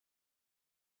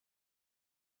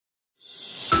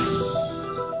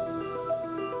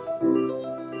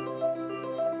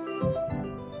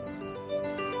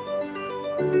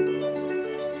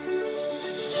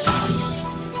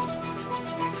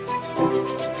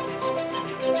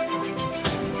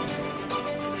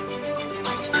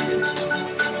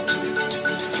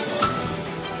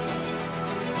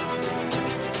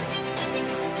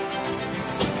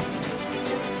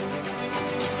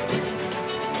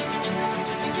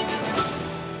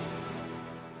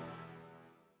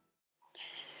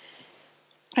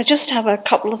I just have a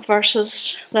couple of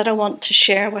verses that I want to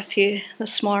share with you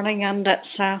this morning, and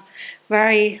it's a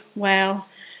very well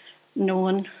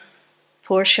known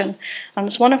portion, and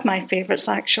it's one of my favourites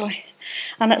actually.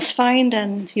 And it's found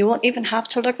in, you won't even have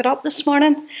to look it up this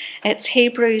morning, it's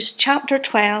Hebrews chapter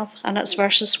 12, and it's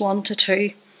verses 1 to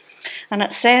 2. And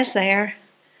it says there,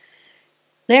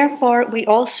 "Therefore we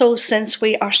also, since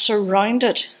we are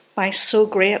surrounded by so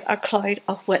great a cloud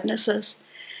of witnesses,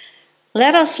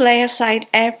 let us lay aside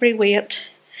every weight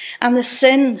and the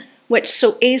sin which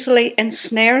so easily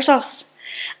ensnares us,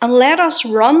 and let us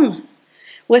run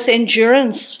with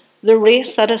endurance the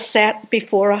race that is set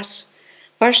before us."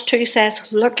 Verse 2 says,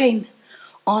 "Looking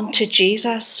unto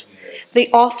Jesus, the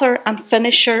author and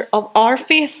finisher of our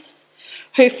faith,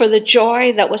 who for the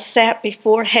joy that was set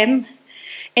before him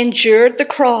endured the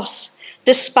cross,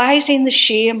 despising the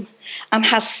shame, and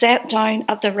has sat down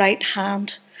at the right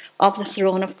hand of the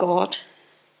throne of God."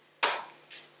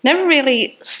 Never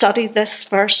really studied this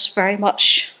verse very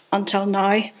much until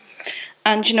now.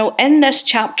 And in this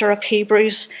chapter of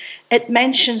Hebrews, it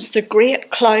mentions the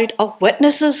great cloud of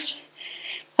witnesses.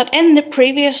 But in the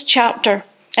previous chapter,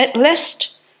 it lists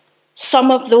some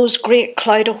of those great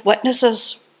cloud of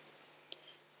witnesses.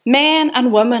 Men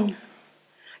and women,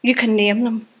 you can name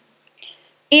them.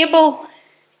 Abel,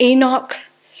 Enoch,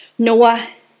 Noah,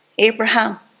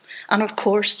 Abraham, and of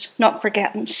course, not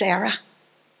forgetting Sarah.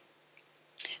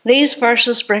 These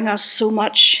verses bring us so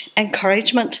much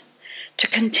encouragement to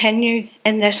continue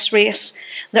in this race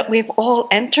that we've all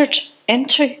entered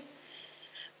into.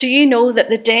 Do you know that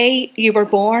the day you were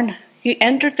born, you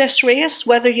entered this race,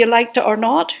 whether you liked it or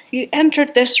not? You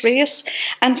entered this race,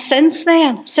 and since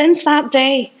then, since that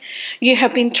day, you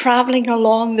have been travelling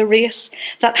along the race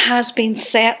that has been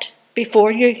set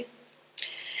before you.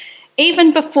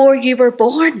 Even before you were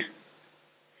born,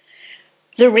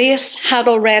 the race had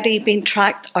already been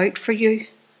tracked out for you.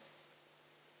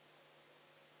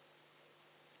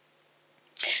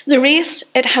 The race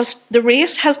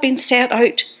has been set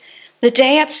out the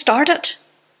day it started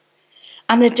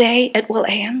and the day it will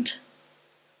end.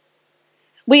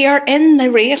 We are in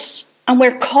the race, and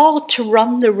we're called to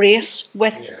run the race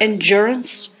with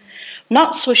endurance.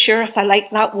 Not so sure if I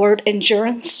like that word,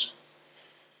 endurance,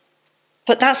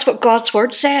 but that's what God's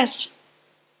word says.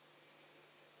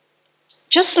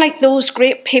 Just like those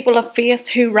great people of faith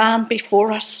who ran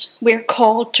before us, we're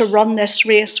called to run this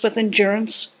race with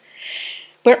endurance.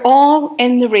 We're all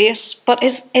in the race, but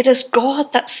it is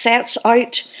God that sets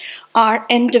out our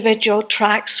individual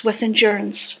tracks with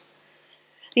endurance.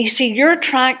 You see, your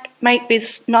track might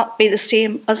not be the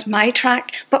same as my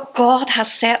track, but God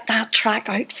has set that track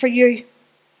out for you.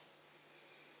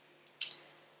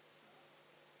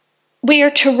 We are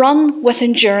to run with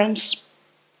endurance.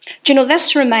 Do you know,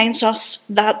 this reminds us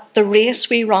that the race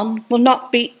we run will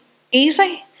not be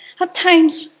easy at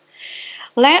times.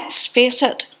 Let's face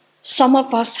it, some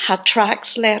of us had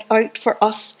tracks laid out for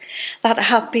us that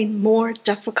have been more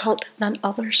difficult than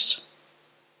others.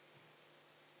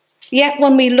 Yet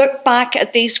when we look back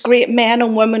at these great men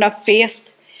and women of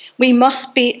faith, we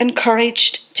must be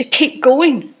encouraged to keep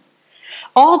going.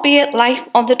 Albeit life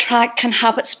on the track can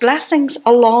have its blessings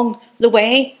along the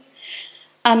way,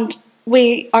 and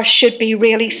we should be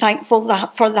really thankful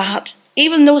for that,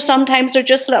 even though sometimes they're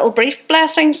just little brief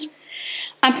blessings.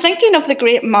 I'm thinking of the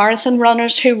great marathon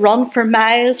runners who run for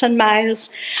miles and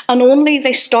miles, and only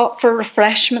they stop for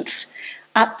refreshments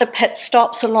at the pit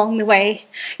stops along the way.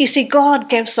 You see, God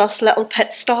gives us little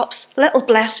pit stops, little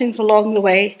blessings along the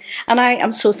way, and I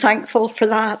am so thankful for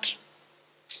that.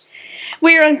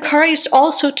 We are encouraged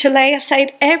also to lay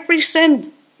aside every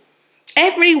sin,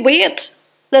 every weight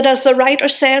that, as the writer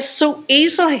says, so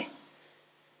easily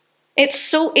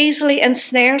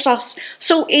ensnares us,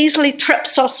 so easily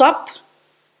trips us up.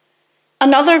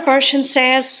 Another version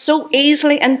says, so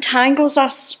easily entangles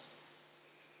us.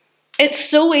 It's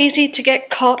so easy to get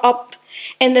caught up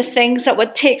in the things that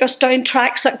would take us down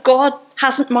tracks that God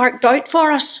hasn't marked out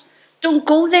for us. Don't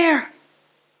go there.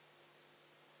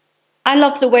 I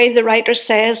love the way the writer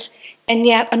says in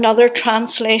yet another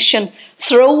translation,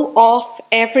 throw off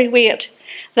every weight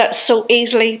that so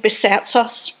easily besets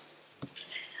us.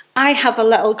 I have a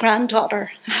little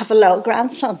granddaughter, I have a little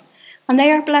grandson, and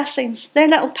they are blessings. They're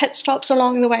little pit stops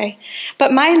along the way.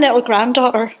 But my little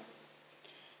granddaughter,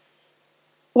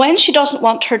 when she doesn't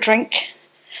want her drink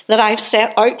that I've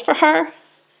set out for her,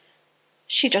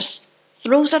 she just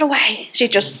throws it away. She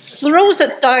just throws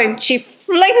it down. She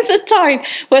flings it down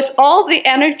with all the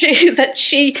energy that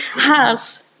she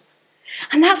has.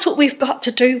 And that's what we've got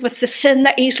to do with the sin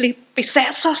that easily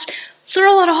besets us.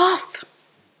 Throw it off.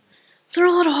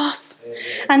 Throw it off.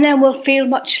 And then we'll feel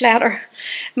much better.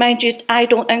 Mind you, I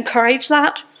don't encourage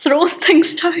that, throw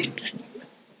things down.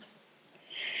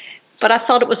 But I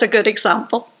thought it was a good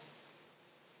example.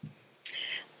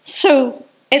 So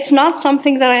it's not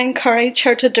something that I encourage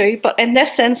her to do, but in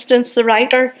this instance, the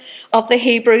writer of the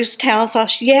Hebrews tells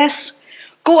us, yes,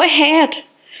 go ahead,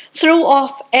 throw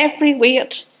off every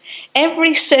weight,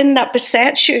 every sin that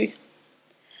besets you.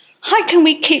 How can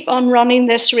we keep on running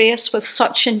this race with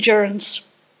such endurance?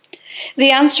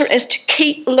 The answer is to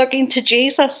keep looking to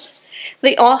Jesus,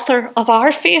 the author of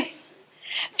our faith.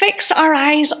 Fix our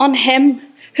eyes on him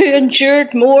who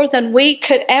endured more than we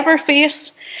could ever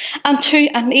face, and to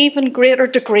an even greater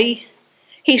degree,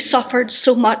 he suffered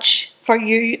so much for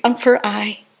you and for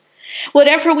I.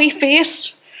 Whatever we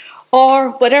face,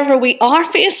 or whatever we are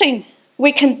facing,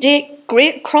 we can take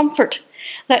great comfort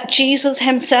that Jesus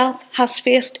himself has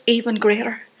faced even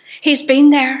greater. He's been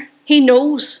there. He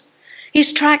knows.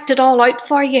 He's tracked it all out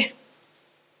for you.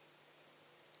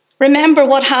 Remember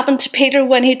what happened to Peter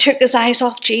when he took his eyes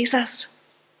off Jesus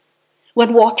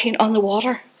when walking on the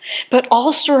water. But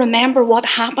also remember what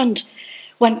happened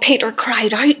when Peter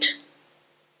cried out.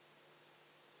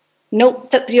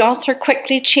 Note that the author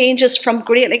quickly changes from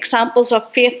great examples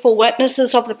of faithful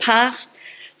witnesses of the past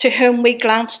to whom we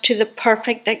glance to the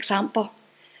perfect example.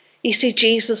 You see,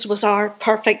 Jesus was our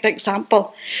perfect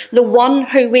example, the one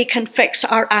who we can fix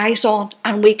our eyes on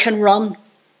and we can run.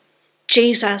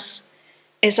 Jesus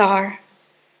is our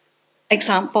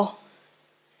example.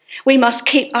 We must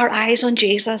keep our eyes on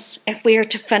Jesus if we are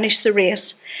to finish the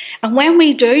race. And when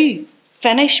we do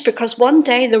finish, because one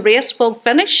day the race will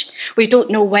finish, we don't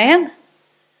know when,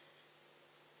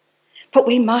 but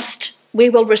we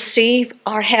will receive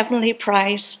our heavenly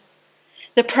prize,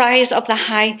 the prize of the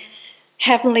high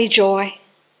heavenly joy.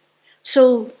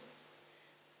 So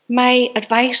my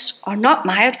advice, or not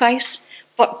my advice,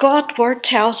 but God's word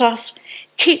tells us,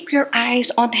 keep your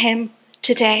eyes on him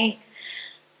today.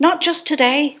 Not just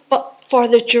today, but for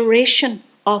the duration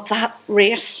of that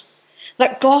race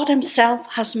that God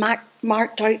himself has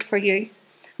marked out for you.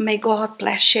 May God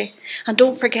bless you. And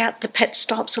don't forget the pit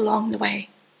stops along the way.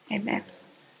 Amen.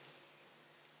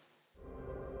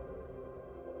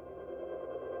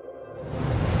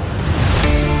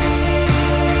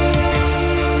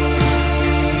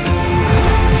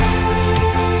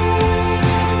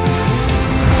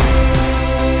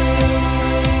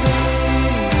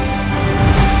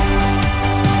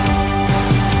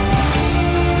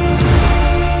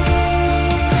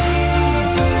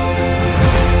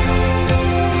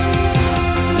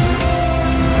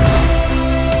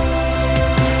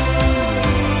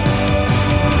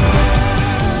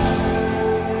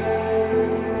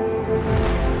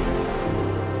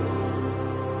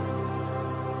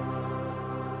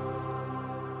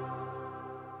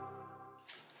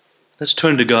 Let's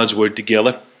turn to God's word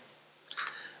together.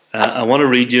 I want to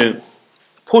read you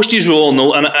posties we all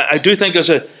know, and I do think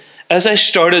as I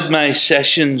started my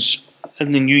sessions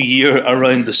in the new year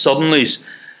around the suddenlies,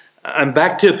 I'm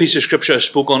back to a piece of scripture I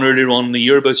spoke on earlier on in the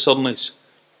year about suddenlies,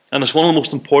 and it's one of the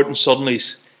most important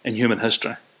suddenlies in human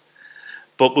history.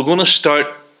 But we're going to start,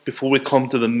 before we come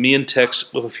to the main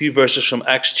text, with a few verses from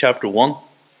Acts chapter 1.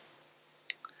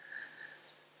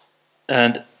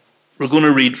 And we're going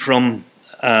to read from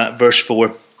verse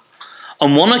 4.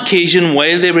 On one occasion,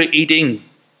 while they were eating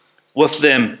with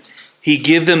them, he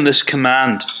gave them this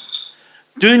command: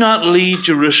 do not leave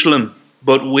Jerusalem,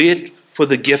 but wait for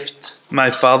the gift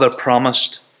my Father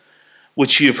promised,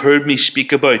 which you have heard me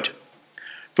speak about.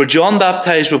 For John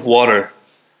baptized with water,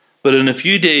 but in a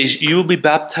few days you will be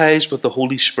baptized with the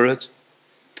Holy Spirit.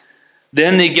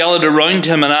 Then they gathered around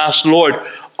him and asked, Lord,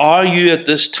 are you at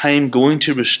this time going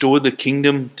to restore the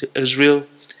kingdom to Israel?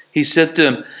 He said to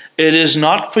them, it is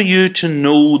not for you to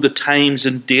know the times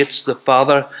and dates the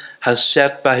Father has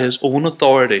set by his own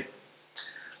authority,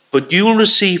 but you will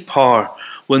receive power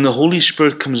when the Holy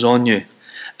Spirit comes on you,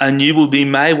 and you will be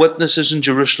my witnesses in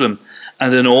Jerusalem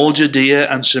and in all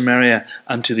Judea and Samaria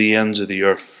and to the ends of the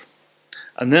earth.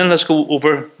 And then let's go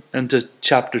over into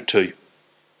chapter 2.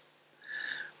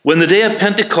 When the day of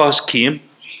Pentecost came,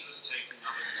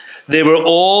 they were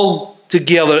all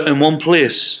together in one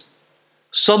place.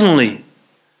 Suddenly,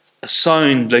 a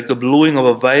sound like the blowing of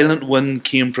a violent wind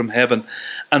came from heaven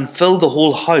and filled the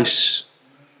whole house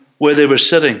where they were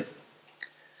sitting.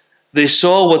 They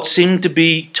saw what seemed to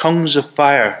be tongues of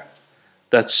fire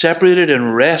that separated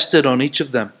and rested on each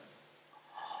of them.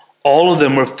 All of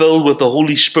them were filled with the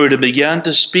Holy Spirit and began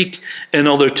to speak in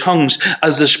other tongues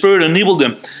as the Spirit enabled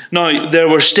them. Now, there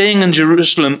were staying in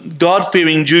Jerusalem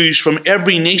God-fearing Jews from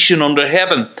every nation under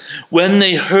heaven. When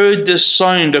they heard this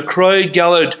sound, a crowd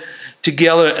gathered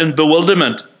together in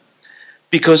bewilderment,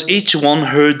 because each one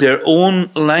heard their own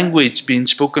language being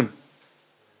spoken.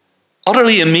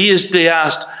 Utterly amazed, they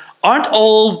asked, "Aren't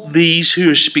all these who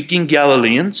are speaking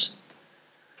Galileans?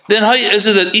 Then how is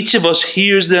it that each of us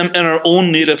hears them in our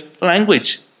own native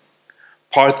language?"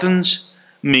 Parthians,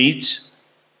 Medes,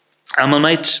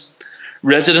 Ammonites,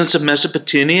 residents of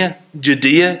Mesopotamia,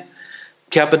 Judea,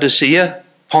 Cappadocia,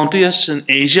 Pontus and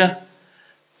Asia,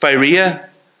 Phrygia,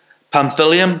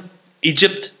 Pamphylia,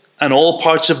 Egypt, and all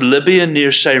parts of Libya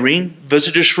near Cyrene,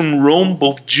 visitors from Rome,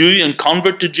 both Jew and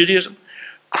convert to Judaism,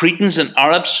 Cretans and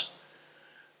Arabs.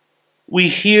 We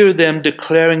hear them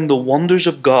declaring the wonders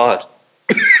of God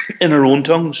in our own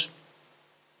tongues.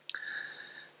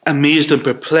 Amazed and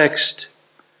perplexed,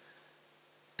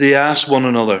 they asked one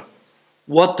another,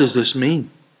 "What does this mean?"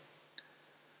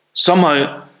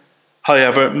 Somehow,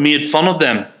 however, made fun of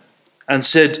them and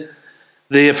said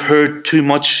they have heard too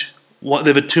much.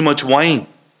 They've had too much wine.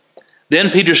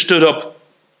 Then Peter stood up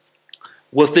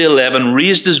with the 11,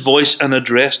 raised his voice, and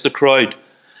addressed the crowd.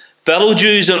 "Fellow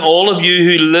Jews and all of you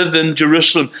who live in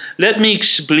Jerusalem, let me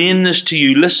explain this to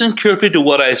you. Listen carefully to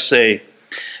what I say.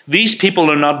 These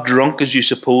people are not drunk as you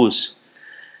suppose.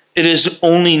 It is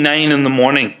only 9 in the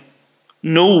morning.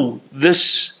 No,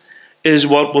 this is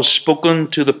what was spoken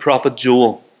to the prophet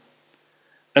Joel.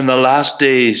 In the last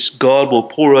days, God will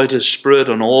pour out his Spirit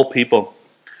on all people.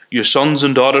 Your sons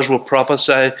and daughters will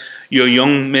prophesy. Your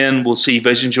young men will see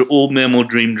visions. Your old men will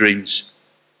dream dreams.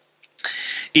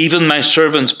 Even my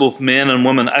servants, both men and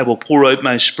women, I will pour out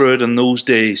my Spirit in those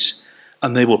days,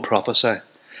 and they will prophesy.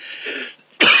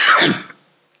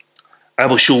 I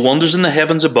will show wonders in the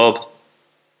heavens above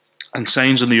and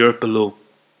signs on the earth below,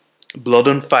 blood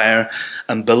and fire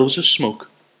and billows of smoke.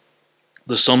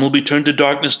 The sun will be turned to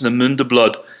darkness and the moon to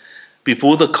blood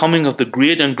before the coming of the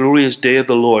great and glorious day of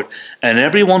the Lord, and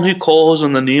everyone who calls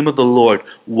on the name of the Lord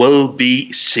will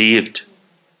be saved."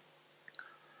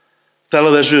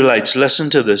 Fellow Israelites,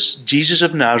 listen to this. Jesus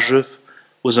of Nazareth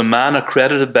was a man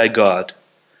accredited by God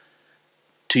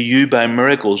to you by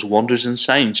miracles, wonders, and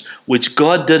signs, which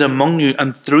God did among you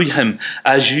and through him,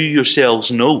 as you yourselves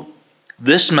know.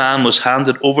 This man was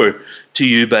handed over to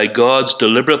you by God's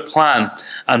deliberate plan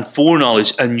and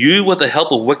foreknowledge, and you, with the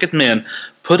help of wicked men,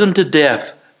 put him to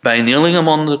death by nailing him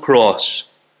on the cross.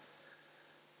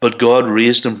 But God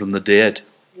raised him from the dead,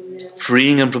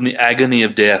 freeing him from the agony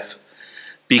of death,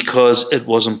 because it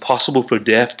was impossible for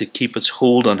death to keep its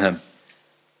hold on him.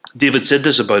 David said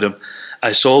this about him: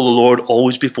 "I saw the Lord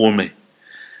always before me,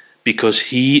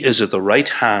 because he is at the right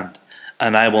hand,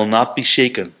 and I will not be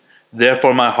shaken.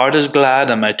 Therefore my heart is glad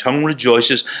and my tongue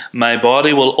rejoices. My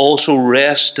body will also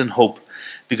rest in hope,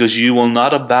 because you will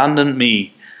not abandon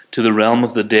me to the realm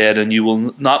of the dead, and you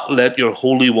will not let your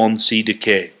Holy One see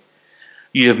decay.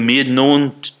 You have made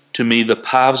known to me the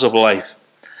paths of life,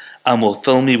 and will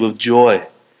fill me with joy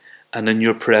and in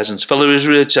your presence." Fellow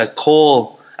Israelites,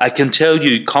 I can tell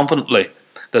you confidently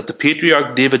that the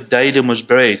patriarch David died and was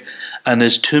buried, and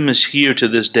his tomb is here to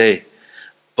this day.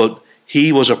 But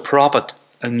he was a prophet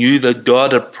and knew that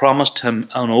God had promised him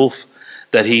an oath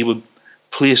that he would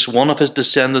place one of his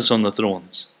descendants on the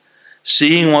thrones.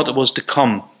 Seeing what was to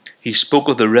come, he spoke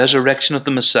of the resurrection of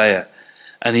the Messiah,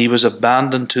 and he was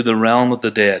abandoned to the realm of the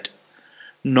dead,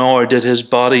 nor did his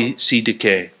body see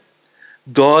decay.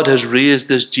 God has raised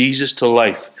this Jesus to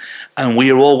life, and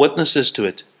we are all witnesses to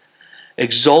it.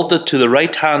 Exalted to the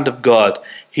right hand of God,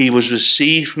 he was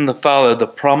received from the Father the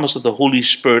promise of the Holy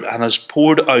Spirit, and has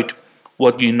poured out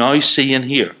what you now see and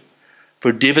hear.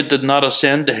 For David did not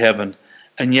ascend to heaven,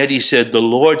 and yet he said, "The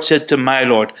Lord said to my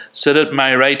Lord, sit at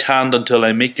my right hand until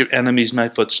I make your enemies my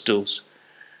footstools."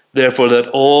 Therefore let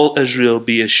all Israel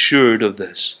be assured of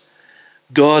this.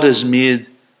 God has made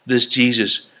this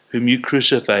Jesus, whom you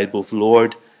crucified, both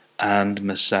Lord and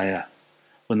Messiah.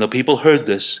 When the people heard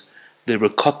this, they were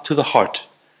cut to the heart,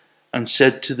 and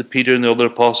said to Peter and the other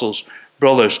apostles,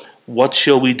 "Brothers, what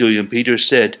shall we do?" And Peter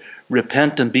said,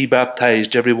 "Repent and be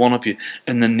baptized, every one of you,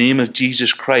 in the name of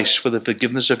Jesus Christ for the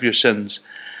forgiveness of your sins,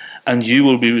 and you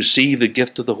will receive the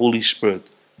gift of the Holy Spirit.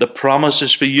 The promise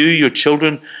is for you, your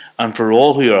children, and for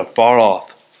all who are far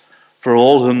off, for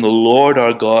all whom the Lord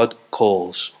our God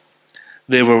calls."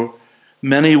 There were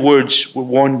many words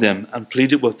warned them and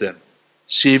pleaded with them,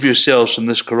 "Save yourselves from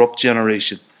this corrupt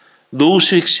generation." Those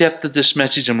who accepted this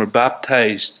message and were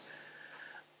baptized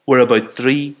were about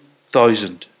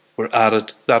 3,000. Were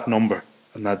added that number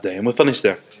on that day. And we'll finish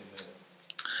there.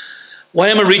 Why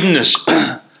am I reading this?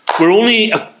 We're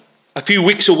only a few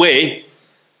weeks away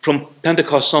from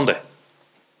Pentecost Sunday.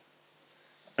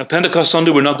 Now, Pentecost Sunday,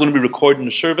 we're not going to be recording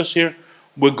the service here.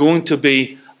 We're going to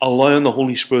be allowing the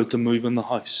Holy Spirit to move in the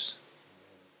house.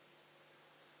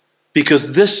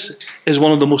 because this is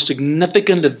one of the most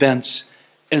significant events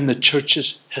in the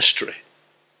church's history.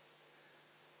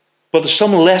 But there's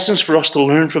some lessons for us to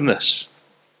learn from this.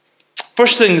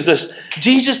 First thing is this.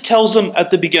 Jesus tells them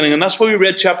at the beginning, and that's why we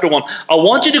read chapter 1, I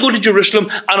want you to go to Jerusalem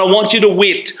and I want you to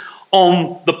wait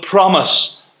on the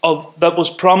promise that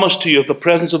was promised to you of the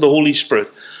presence of the Holy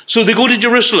Spirit. So they go to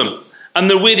Jerusalem and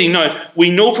they're waiting. Now, we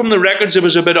know from the records there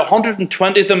was about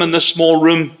 120 of them in this small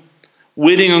room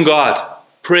waiting on God,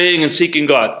 praying and seeking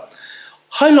God.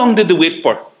 How long did they wait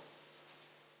for?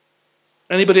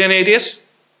 Anybody any ideas?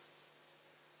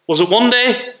 Was it 1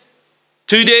 day?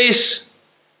 2 days?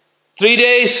 3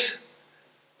 days?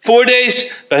 4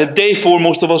 days? By day 4,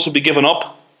 most of us would be giving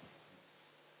up.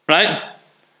 Right?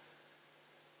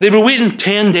 They were waiting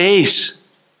 10 days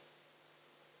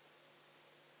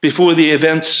before the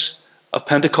events of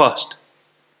Pentecost.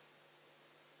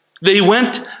 They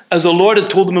went as the Lord had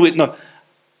told them to wait. Now,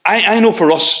 I know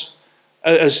for us,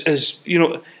 as you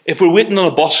know, if we're waiting on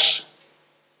a bus,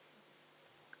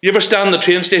 you ever stand in the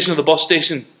train station or the bus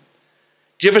station?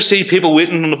 Do you ever see people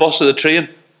waiting on the bus or the train?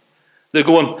 They're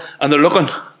going and they're looking.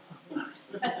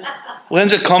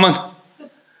 When's it coming?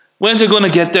 When's it going to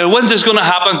get there? When's this going to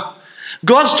happen?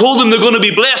 God's told them they're going to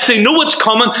be blessed. They know it's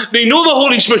coming. They know the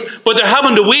Holy Spirit, but they're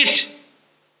having to wait.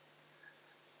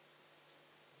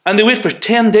 And they wait for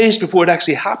 10 days before it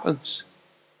actually happens.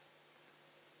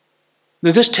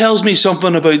 Now this tells me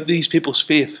something about these people's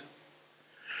faith.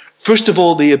 First of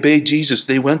all, they obeyed Jesus.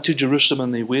 They went to Jerusalem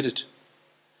and they waited.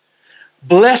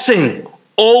 Blessing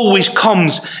always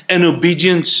comes in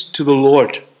obedience to the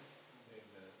Lord.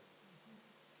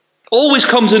 Always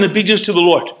comes in obedience to the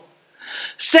Lord.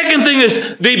 Second thing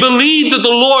is, they believed that the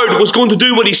Lord was going to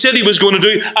do what he said he was going to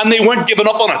do, and they weren't giving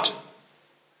up on it.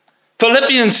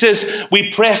 Philippians says,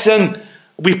 we press in,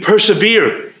 we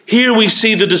persevere. Here we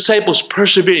see the disciples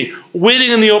persevering,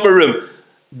 waiting in the upper room.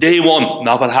 Day 1,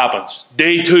 nothing happens.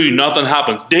 Day 2, nothing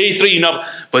happens. Day 3, nothing.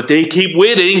 But they keep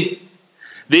waiting.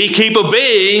 They keep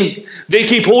obeying. They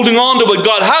keep holding on to what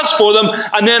God has for them.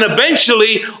 And then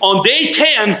eventually, on day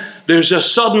 10, there's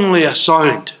suddenly a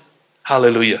sound.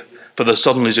 Hallelujah. For the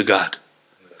suddenlies of God.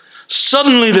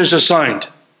 Suddenly there's a sound.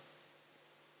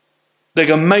 Like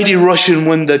a mighty rushing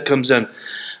wind that comes in.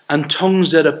 And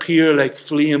tongues that appear like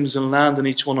flames and land in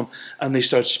each one of them. And they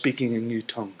start speaking in new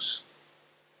tongues.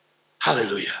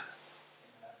 Hallelujah.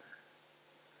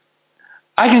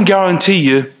 I can guarantee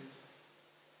you,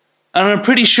 and I'm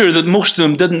pretty sure that most of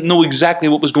them didn't know exactly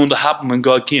what was going to happen when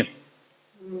God came.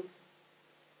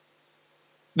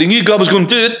 They knew God was going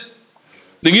to do it.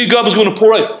 They knew God was going to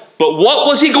pour out. But what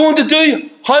was he going to do?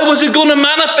 How was it going to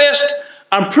manifest?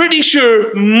 I'm pretty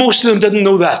sure most of them didn't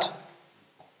know that.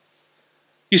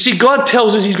 You see, God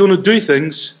tells us he's going to do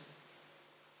things,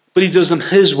 but he does them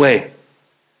his way.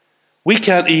 We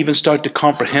can't even start to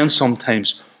comprehend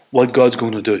sometimes what God's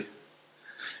going to do.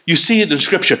 You see it in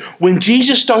Scripture. When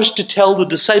Jesus starts to tell the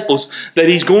disciples that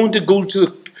he's going to go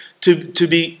to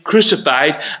be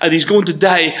crucified, and he's going to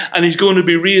die, and he's going to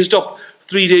be raised up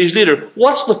 3 days later,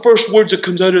 what's the first words that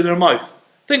comes out of their mouth?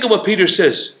 Think of what Peter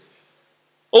says.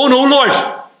 Oh no, Lord,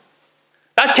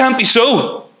 that can't be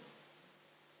so.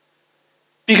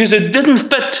 Because it didn't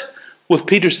fit with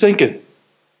Peter's thinking.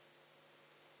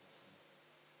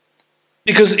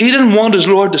 Because he didn't want his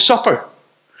Lord to suffer.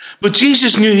 But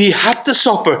Jesus knew he had to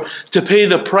suffer to pay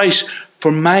the price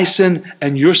for my sin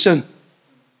and your sin.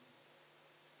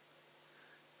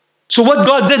 So what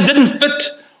God did didn't fit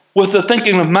with the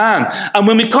thinking of man. And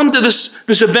when we come to this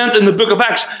event in the book of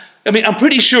Acts, I mean, I'm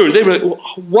pretty sure they were like,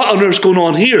 what on earth is going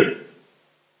on here?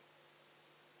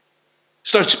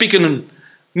 Start speaking in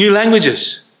new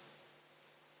languages.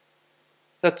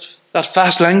 That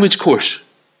fast language course.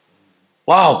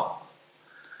 Wow.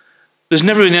 There's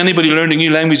never been anybody learning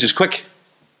new languages quick.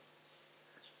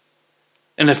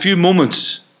 In a few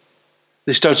moments,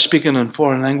 they start speaking in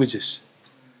foreign languages.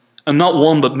 And not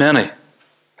one, but many. I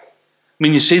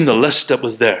mean, you've seen the list that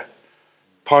was there.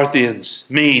 Parthians,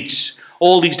 Medes,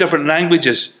 all these different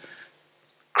languages.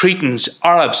 Cretans,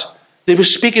 Arabs. They were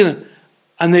speaking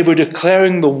and they were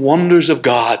declaring the wonders of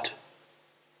God.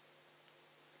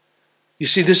 You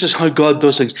see, this is how God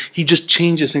does things. He just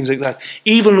changes things like that.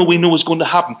 Even though we know it's going to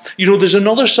happen. You know, there's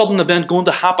another sudden event going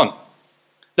to happen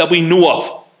that we know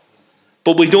of.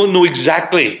 But we don't know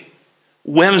exactly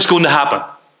when it's going to happen.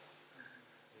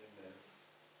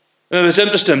 And it's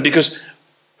interesting because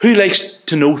who likes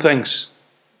to know things?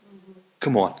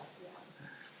 Come on.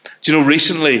 Do you know,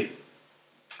 recently,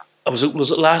 was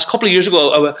it last couple of years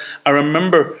ago, I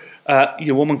remember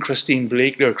your woman Christine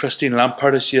Blakely, or Christine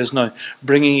Lampard as she is now,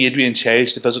 bringing Adrian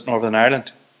Childs to visit Northern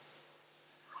Ireland.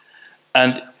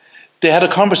 And they had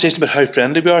a conversation about how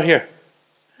friendly we are here.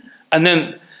 And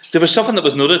then there was something that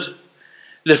was noted.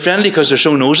 They're friendly because they're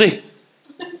so nosy.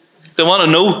 They want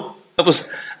to know. That was,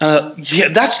 yeah,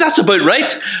 that's about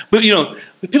right. But,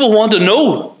 people want to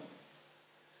know.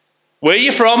 Where are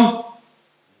you from?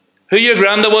 Who your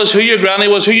granddad was, who your granny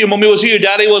was, who your mummy was, who your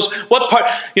daddy was, what part,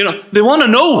 they want to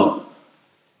know.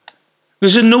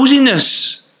 There's a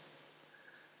nosiness.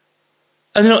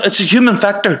 And it's a human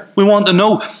factor. We want to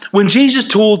know. When Jesus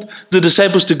told the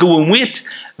disciples to go and wait,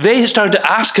 they started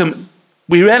to ask him,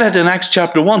 we read it in Acts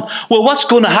chapter 1, well, what's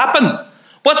going to happen?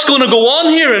 What's going to go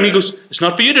on here? And he goes, it's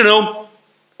not for you to know.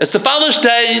 It's the Father's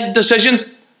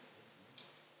decision.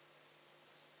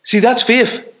 See, that's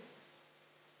faith.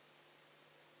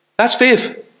 That's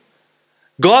faith.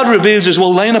 God reveals his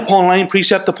will line upon line,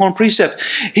 precept upon precept.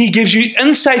 He gives you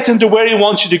insights into where he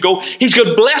wants you to go. He's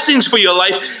got blessings for your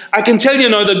life. I can tell you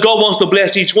now that God wants to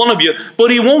bless each one of you,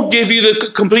 but he won't give you the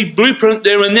complete blueprint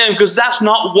there and then, because that's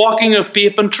not walking in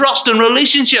faith and trust and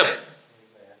relationship.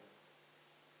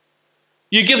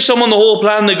 You give someone the whole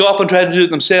plan, they go off and try to do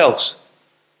it themselves.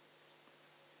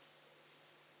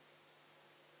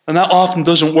 And that often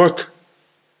doesn't work.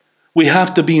 We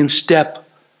have to be in step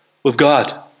with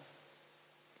God.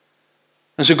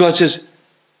 And so God says,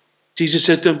 Jesus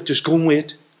said to them, just go and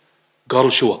wait. God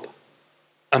will show up.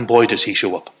 And boy, does he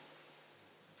show up.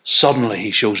 Suddenly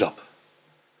he shows up.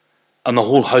 And the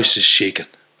whole house is shaken.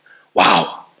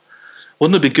 Wow.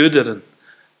 Wouldn't it be good that on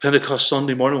Pentecost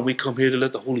Sunday morning when we come here to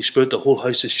let the Holy Spirit, the whole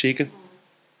house is shaken?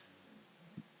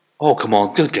 Oh, come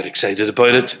on, don't get excited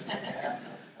about it.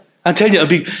 I tell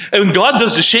you, when God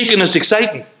does the shaking, it's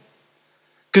exciting.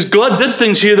 Because God did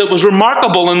things here that was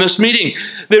remarkable in this meeting.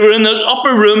 They were in the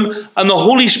upper room, and the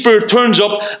Holy Spirit turns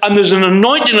up, and there's an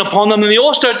anointing upon them, and they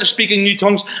all start to speak in new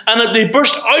tongues, and they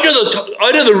burst out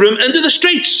of the room into the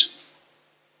streets.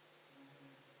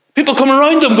 People come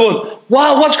around them going,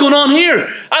 wow, what's going on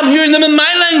here? I'm hearing them in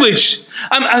my language.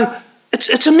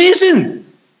 It's amazing.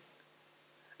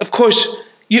 Of course,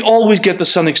 you always get the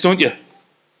cynics, don't you?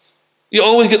 You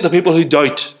always get the people who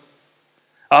doubt.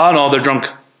 Ah, no, they're drunk.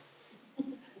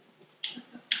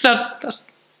 I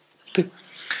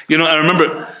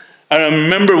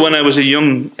remember when I was a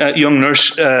young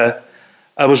nurse, I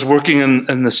was working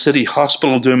in the city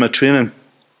hospital doing my training,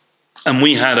 and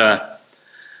we had a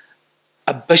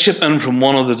bishop in from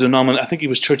one of the denominations. I think he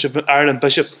was Church of Ireland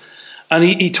bishops, and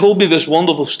he told me this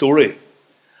wonderful story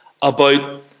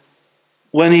about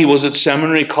when he was at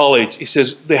seminary college. He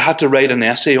says they had to write an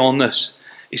essay on this.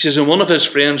 He says, and one of his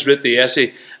friends wrote the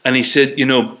essay, and he said,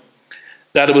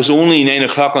 that it was only 9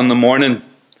 o'clock in the morning.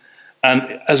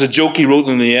 And as a joke he wrote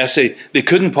in the essay, they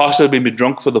couldn't possibly be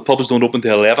drunk, for the pubs don't open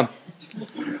till 11.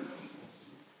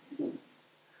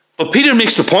 But Peter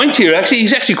makes the point here. Actually,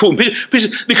 he's actually quoting Peter. Peter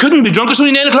says, they couldn't be drunk, it's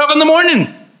only 9 o'clock in the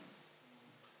morning.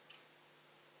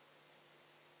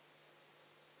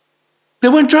 They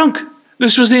weren't drunk.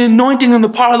 This was the anointing and the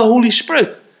power of the Holy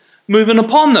Spirit moving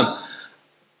upon them.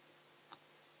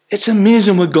 It's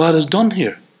amazing what God has done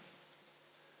here.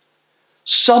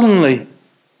 Suddenly,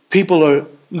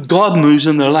 God moves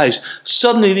in their lives.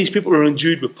 Suddenly, these people are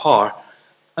endued with power,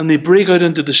 and they break out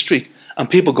into the street, and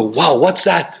people go, wow, what's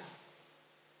that?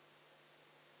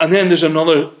 And then there's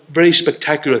another very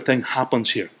spectacular thing happens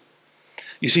here.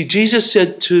 You see, Jesus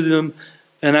said to them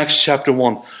in Acts chapter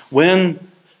 1, when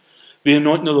the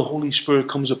anointing of the Holy Spirit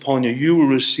comes upon you, you will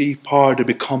receive power to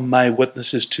become my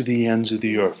witnesses to the ends of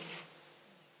the earth.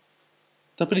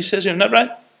 That's what he says here, isn't that right?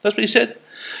 That's what he said.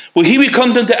 Well, here we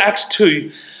come into Acts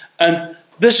 2, and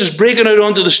this is breaking out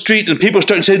onto the street, and people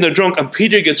start saying they're drunk, and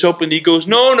Peter gets up and he goes,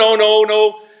 no.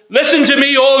 Listen to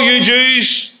me, all you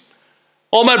Jews.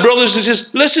 All my brothers and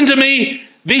sisters, listen to me.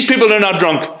 These people are not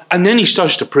drunk. And then he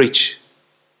starts to preach.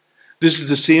 This is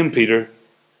the same Peter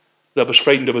that was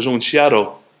frightened of his own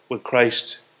shadow when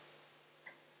Christ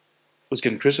was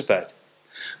getting crucified.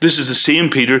 This is the same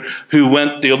Peter who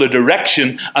went the other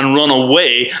direction and run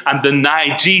away and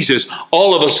denied Jesus.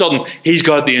 All of a sudden, he's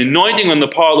got the anointing and the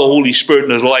power of the Holy Spirit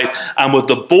in his life. And with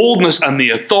the boldness and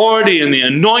the authority and the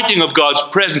anointing of God's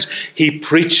presence, he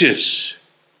preaches.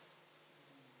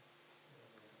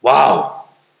 Wow.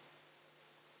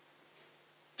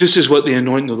 This is what the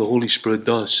anointing of the Holy Spirit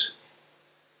does.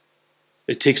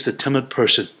 It takes the timid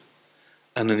person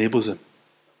and enables them.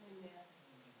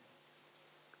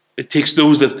 It takes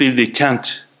those that feel they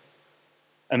can't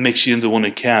and makes you into one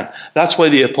who can. That's why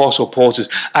the Apostle Paul says,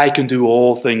 I can do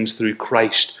all things through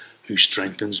Christ who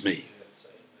strengthens me.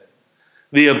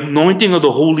 The anointing of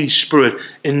the Holy Spirit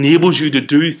enables you to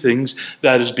do things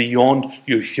that is beyond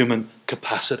your human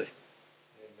capacity.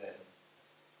 Amen.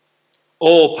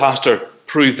 Oh, Pastor,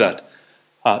 prove that.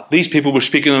 These people were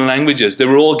speaking in languages. They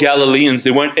were all Galileans.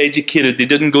 They weren't educated. They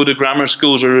didn't go to grammar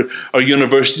schools or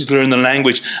universities to learn the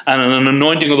language. And an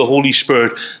anointing of the Holy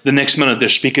Spirit, the next minute they're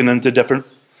speaking into different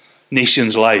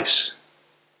nations' lives.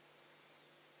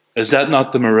 Is that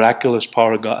not the miraculous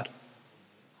power of God?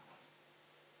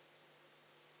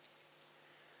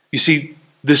 You see,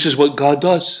 this is what God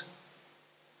does.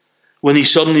 When He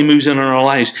suddenly moves in our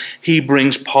lives, He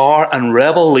brings power and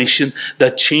revelation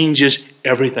that changes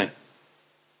everything.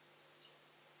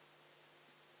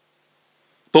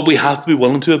 But we have to be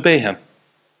willing to obey Him.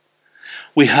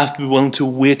 We have to be willing to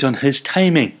wait on His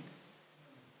timing.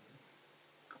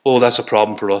 Oh, that's a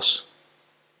problem for us.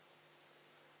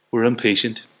 We're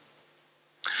impatient.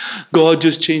 God,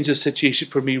 just change the situation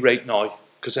for me right now,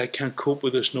 because I can't cope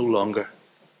with this no longer.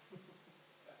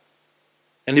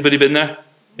 Anybody been there?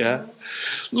 Yeah.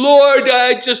 Lord,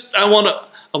 I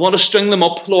want to string them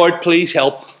up. Lord, please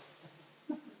help.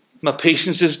 My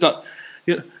patience is not.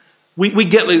 You know, we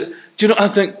get like. Do you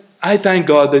know? I thank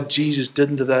God that Jesus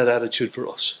didn't have that attitude for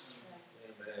us.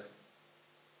 Amen.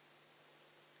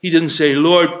 He didn't say,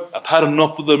 Lord, I've had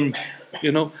enough of them.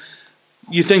 You know.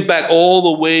 You think back all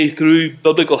the way through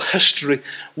biblical history,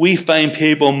 we find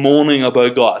people moaning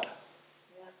about God.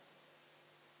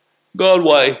 God,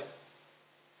 why?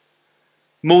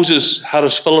 Moses had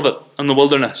his fill of it in the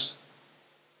wilderness.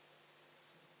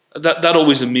 That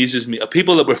always amazes me.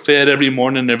 People that were fed every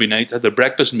morning and every night, had their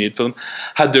breakfast made for them,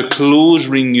 had their clothes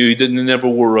renewed and they never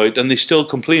wore out, and they still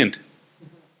complained.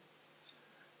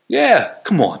 Yeah,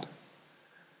 come on.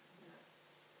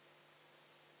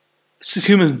 It's the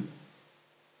human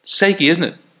psyche, isn't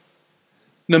it?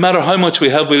 No matter how much we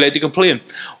have, we like to complain.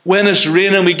 When it's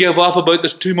raining, we give off about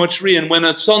there's too much rain. When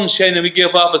it's sunshine, we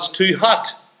give off it's too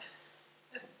hot.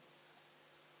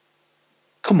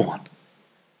 Come on.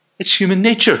 It's human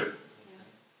nature.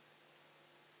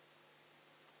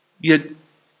 Yet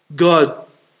God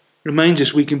reminds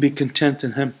us we can be content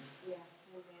in Him.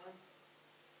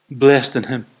 Blessed in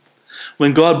Him.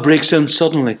 When God breaks in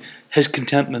suddenly, His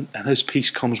contentment and His peace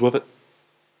comes with it.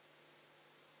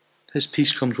 His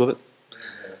peace comes with it.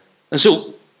 And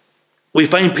so we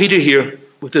find Peter here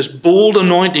with this bold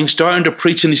anointing starting to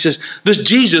preach, and he says, this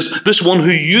Jesus, this one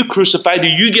who you crucified, who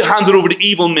you get handed over to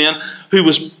evil men, who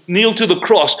was nailed to the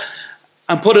cross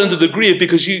and put into the grave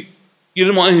because you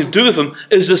didn't want anything to do with him,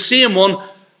 is the same one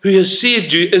who has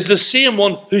saved you, is the same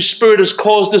one whose Spirit has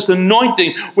caused this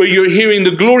anointing where you're hearing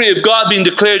the glory of God being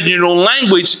declared in your own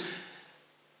language,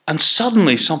 and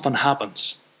suddenly something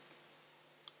happens.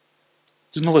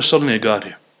 There's another suddenly of God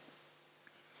here.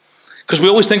 Because we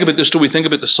always think about this story, we think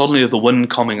about the suddenly of the wind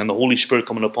coming and the Holy Spirit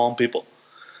coming upon people.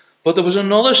 But there was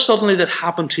another suddenly that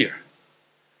happened here.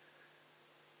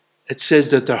 It says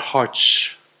that their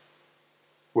hearts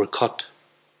were cut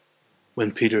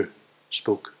when Peter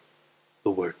spoke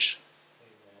the words.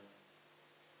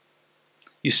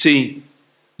 You see,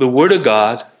 the Word of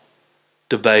God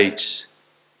divides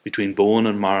between bone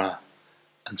and marrow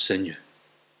and sinew.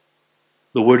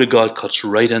 The Word of God cuts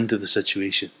right into the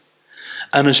situation.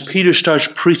 And as Peter starts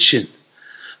preaching,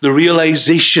 the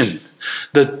realization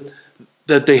that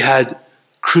they had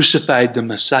crucified the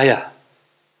Messiah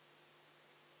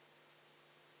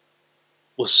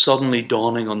was suddenly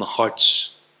dawning on the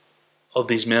hearts of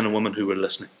these men and women who were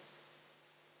listening.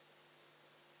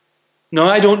 Now,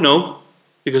 I don't know,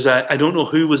 because I don't know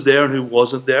who was there and who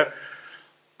wasn't there,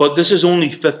 but this is only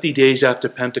 50 days after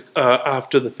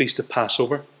the Feast of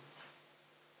Passover.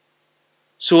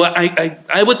 So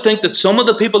I would think that some of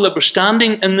the people that were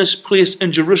standing in this place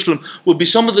in Jerusalem would be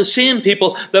some of the same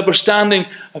people that were standing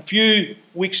a few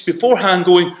weeks beforehand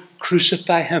going,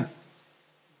 crucify him.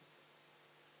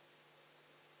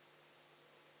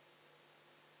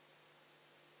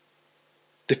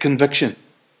 The conviction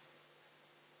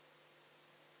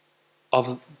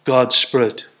of God's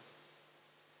Spirit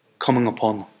coming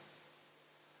upon them.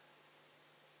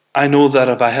 I know that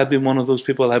if I had been one of those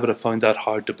people, I would have found that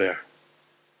hard to bear.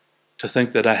 To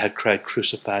think that I had cried,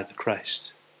 crucify the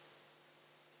Christ.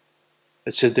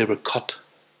 It said they were cut.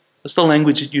 That's the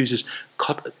language it uses.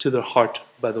 Cut to their heart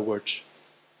by the words.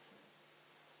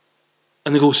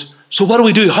 And they go, so what do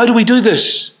we do? How do we do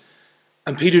this?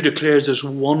 And Peter declares this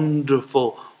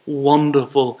wonderful,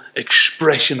 wonderful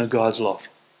expression of God's love.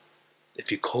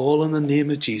 If you call on the name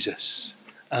of Jesus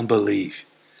and believe,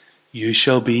 you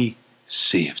shall be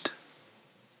saved.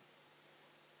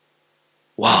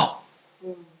 Wow.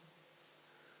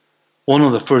 One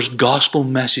of the first gospel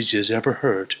messages ever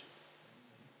heard.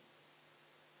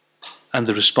 And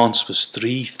the response was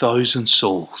 3,000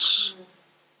 souls.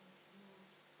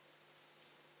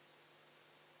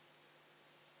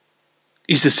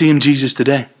 He's the same Jesus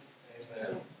today.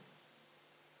 Amen.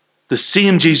 The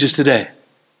same Jesus today.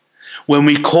 When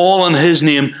we call on his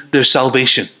name, there's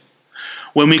salvation.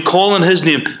 When we call on his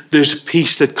name, there's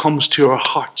peace that comes to our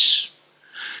hearts.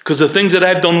 Because the things that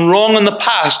I've done wrong in the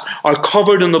past are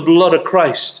covered in the blood of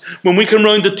Christ. When we come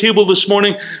round the table this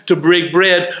morning to break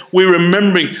bread, we're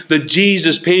remembering that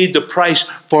Jesus paid the price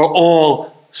for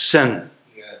all sin.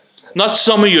 Yes. Not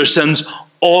some of your sins,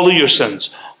 all of your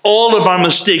sins. All of our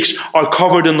mistakes are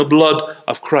covered in the blood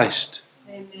of Christ.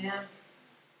 Amen.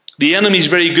 The enemy's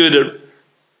very good at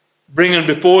bringing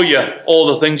before you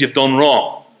all the things you've done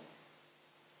wrong.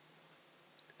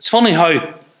 It's funny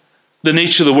how the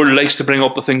nature of the world likes to bring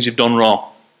up the things you've done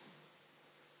wrong.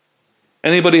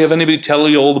 Have anybody tell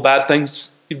you all the bad things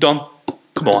you've done?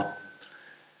 Come on.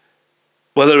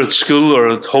 Whether it's school or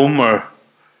at home or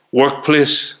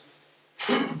workplace.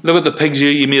 Look at the pigs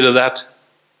you made of that.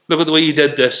 Look at the way you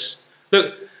did this.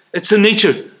 Look, it's the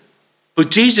nature.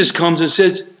 But Jesus comes and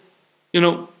says,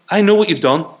 I know what you've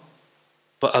done,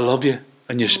 but I love you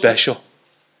and you're special.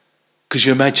 Because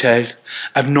you're my child.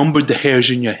 I've numbered the hairs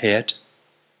in your head.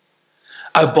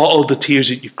 I've bottled the tears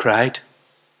that you've cried.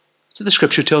 That's what the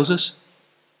scripture tells us.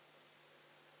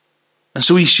 And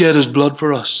so he shed his blood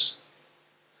for us.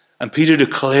 And Peter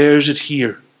declares it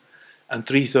here. And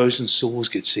 3,000 souls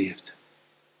get saved.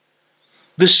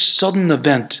 This sudden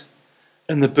event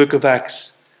in the book of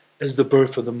Acts is the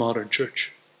birth of the modern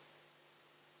church.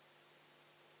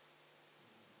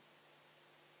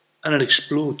 And it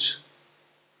explodes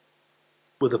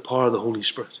with the power of the Holy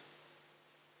Spirit.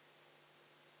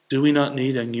 Do we not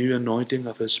need a new anointing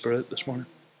of his Spirit this morning?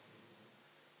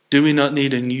 Do we not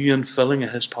need a new infilling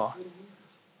of his power?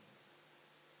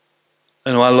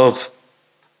 I love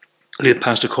late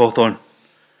Pastor Cawthorne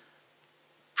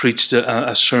preached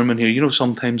a sermon here.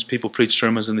 Sometimes people preach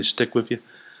sermons and they stick with you.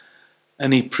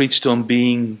 And he preached on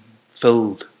being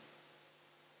filled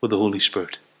with the Holy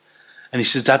Spirit. And he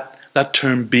says that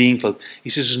term being filled, he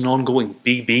says it's an ongoing,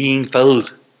 being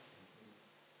filled.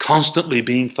 Constantly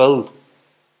being filled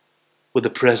with the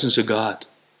presence of God.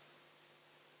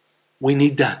 We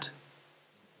need that.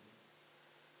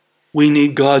 We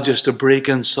need God just to break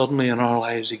in suddenly in our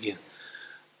lives again.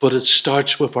 But it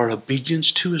starts with our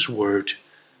obedience to his word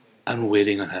and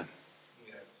waiting on him.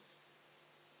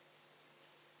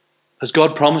 Has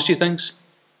God promised you things?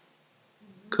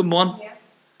 Come on.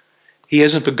 He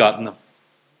hasn't forgotten them.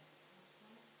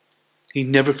 He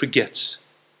never forgets.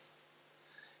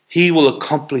 He will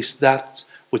accomplish that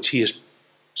which he has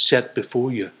set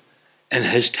before you in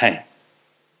his time.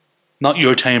 Not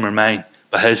your time or mine,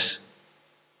 but his.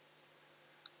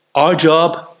 Our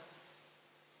job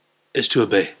is to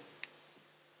obey.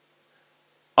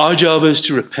 Our job is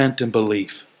to repent and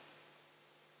believe.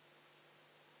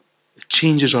 It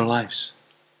changes our lives.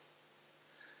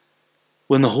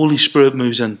 When the Holy Spirit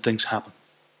moves in, things happen.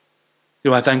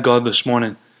 I thank God this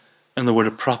morning in the word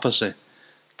of prophecy,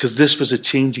 because this was a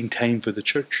changing time for the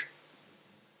church.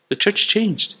 The church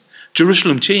changed.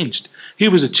 Jerusalem changed. Here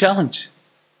was a challenge.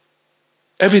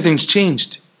 Everything's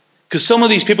changed. Because some of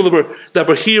these people that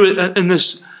were here in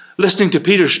this, listening to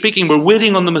Peter speaking, were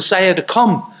waiting on the Messiah to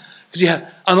come.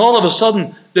 And all of a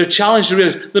sudden, they're challenged to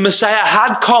realize the Messiah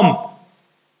had come.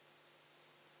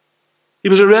 He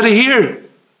was already here.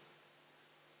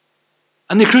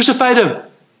 And they crucified him.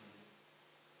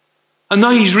 And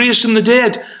now he's raised from the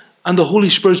dead. And the Holy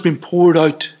Spirit's been poured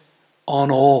out on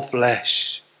all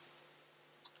flesh.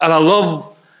 And I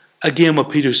love, again, what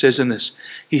Peter says in this.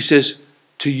 He says,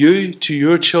 to you, to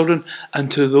your children, and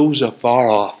to those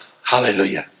afar off.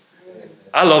 Hallelujah.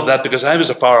 I love that because I was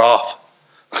afar off.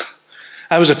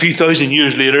 I was a few thousand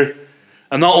years later.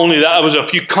 And not only that, I was a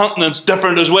few continents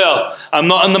different as well. I'm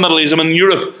not in the Middle East, I'm in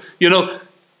Europe.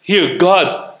 Here,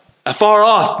 God, afar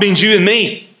off means you and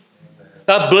me.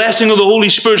 That blessing of the Holy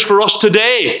Spirit for us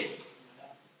today.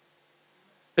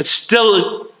 It's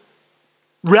still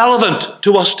relevant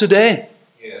to us today.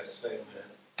 Yes, amen.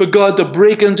 For God to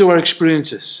break into our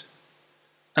experiences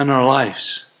and our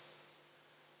lives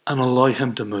and allow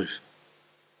him to move.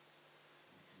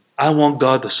 I want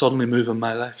God to suddenly move in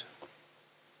my life.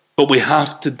 But we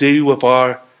have to deal with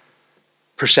our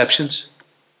perceptions.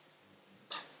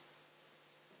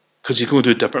 Because he's going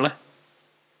to do it differently.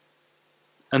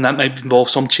 And that might involve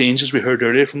some changes we heard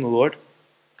earlier from the Lord.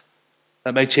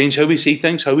 That might change how we see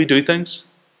things, how we do things.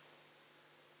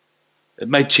 It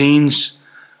might change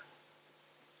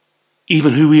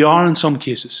even who we are in some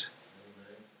cases.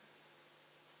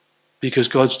 Because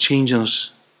God's changing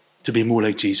us to be more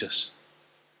like Jesus.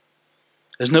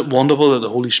 Isn't it wonderful that the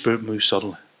Holy Spirit moves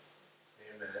suddenly?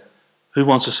 Amen. Who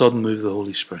wants a sudden move of the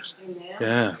Holy Spirit? Amen.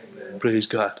 Yeah, amen. Praise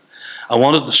God. I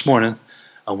wanted this morning,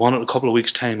 I want it a couple of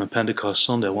weeks' time on Pentecost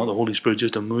Sunday. I want the Holy Spirit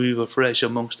just to move afresh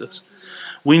amongst us.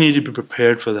 We need to be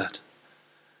prepared for that.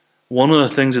 One of the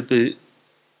things that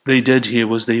they did here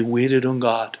was they waited on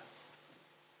God.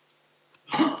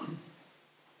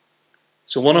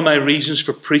 So one of my reasons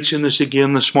for preaching this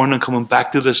again this morning and coming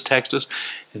back to this text is,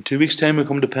 in 2 weeks' time we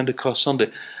come to Pentecost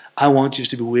Sunday. I want you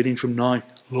to be waiting from now.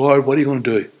 Lord, what are you going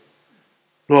to do?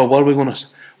 Lord, what are we going to...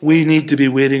 We need to be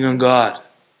waiting on God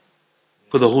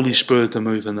for the Holy Spirit to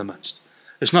move in the midst.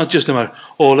 It's not just a matter,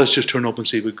 oh, let's just turn up and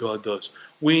see what God does.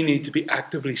 We need to be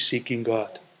actively seeking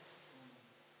God,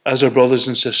 as our brothers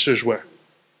and sisters were.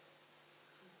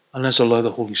 And let's allow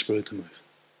the Holy Spirit to move.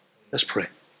 Let's pray.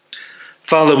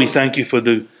 Father, we thank you for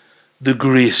the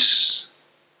grace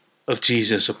of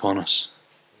Jesus upon us.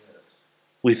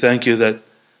 We thank you that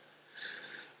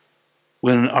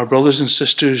when our brothers and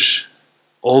sisters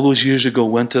all those years ago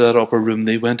went to that upper room,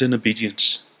 they went in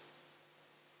obedience.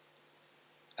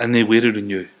 And they waited on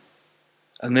you.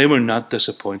 And they were not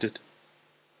disappointed.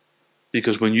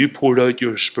 Because when you poured out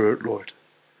your Spirit,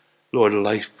 Lord,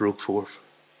 life broke forth.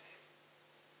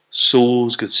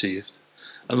 Souls got saved.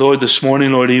 And Lord, this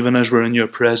morning, Lord, even as we're in your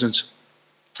presence,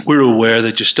 we're aware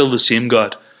that you're still the same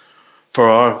God. For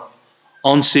our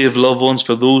unsaved loved ones,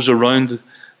 for those around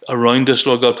us,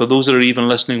 Lord God, for those that are even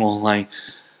listening online,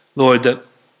 Lord, that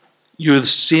you're the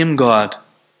same God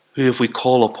who, if we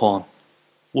call upon,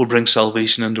 will bring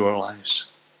salvation into our lives.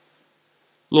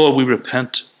 Lord, we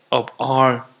repent of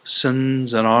our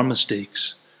sins and our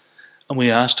mistakes, and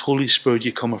we ask, Holy Spirit,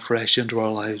 you come afresh into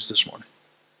our lives this morning.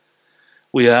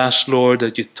 We ask, Lord,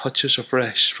 that you touch us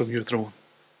afresh from your throne.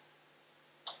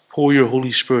 Pour your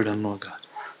Holy Spirit in, Lord God.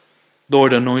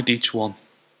 Lord, anoint each one.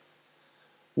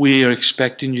 We are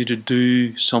expecting you to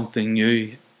do something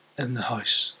new in the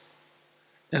house,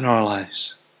 in our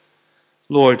lives.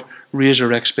 Lord, raise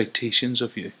our expectations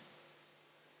of you.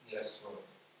 Yes, Lord.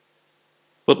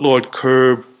 But Lord,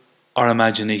 curb our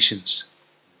imaginations,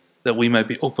 that we might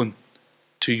be open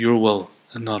to your will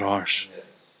and not ours. Yes.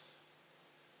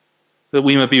 That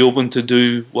we might be open to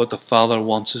do what the Father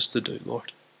wants us to do,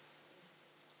 Lord.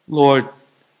 Lord,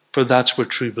 for that's where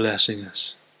true blessing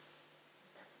is.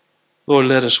 Lord,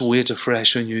 let us wait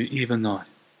afresh on you even now.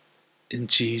 In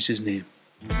Jesus' name.